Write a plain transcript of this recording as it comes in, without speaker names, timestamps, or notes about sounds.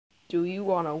Do you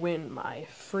want to win my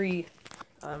free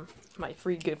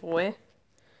giveaway?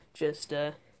 Just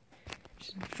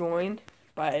join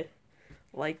by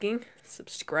liking,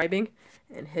 subscribing,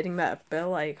 and hitting that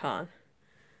bell icon.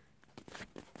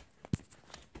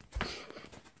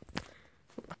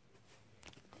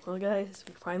 Well, guys,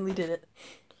 we finally did it.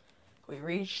 We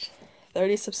reached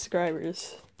 30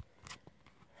 subscribers.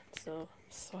 So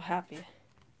happy.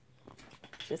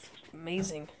 Just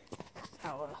amazing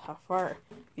how far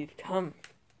we've come.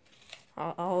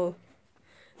 All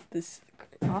this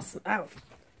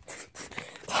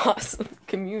awesome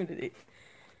community.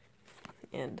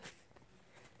 And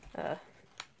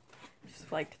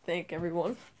just like to thank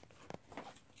everyone.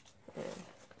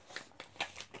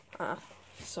 And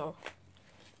so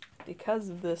because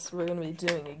of this, we're gonna be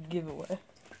doing a giveaway.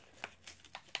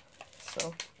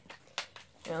 So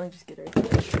yeah, let me just get it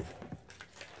right there.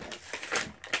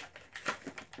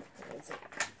 Where is it?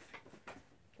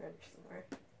 Right here somewhere.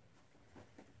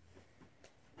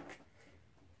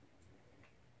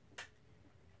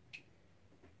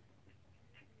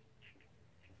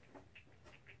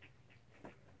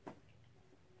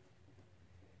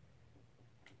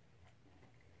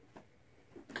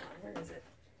 Where is it?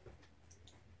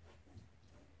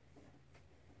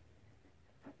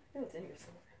 I think it's in here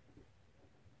somewhere.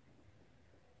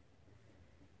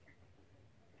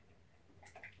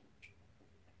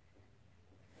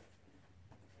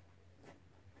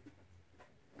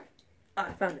 Ah,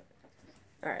 I found it.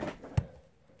 Alright.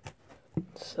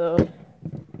 So,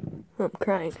 I'm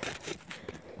crying.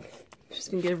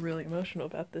 Just gonna get really emotional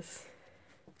about this.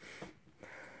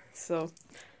 So,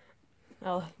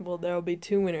 well, there'll be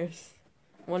two winners.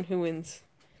 One who wins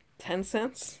 10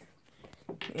 cents,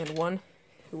 and one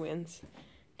who wins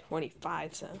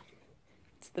 25 cents.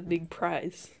 It's the big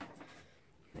prize.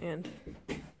 And,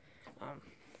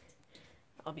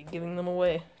 I'll be giving them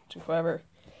away to whoever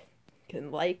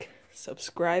can like,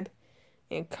 subscribe,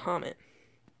 and comment.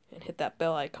 And hit that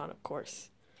bell icon, of course.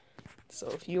 So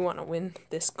if you want to win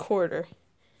this quarter,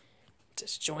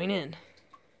 just join in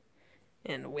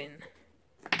and win.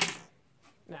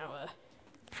 Now,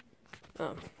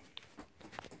 I'm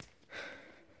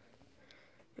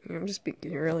just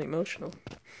getting really emotional.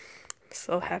 I'm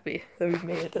so happy that we've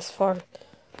made it this far.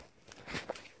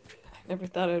 I never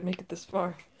thought I would make it this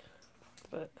far,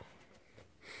 but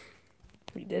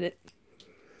we did it.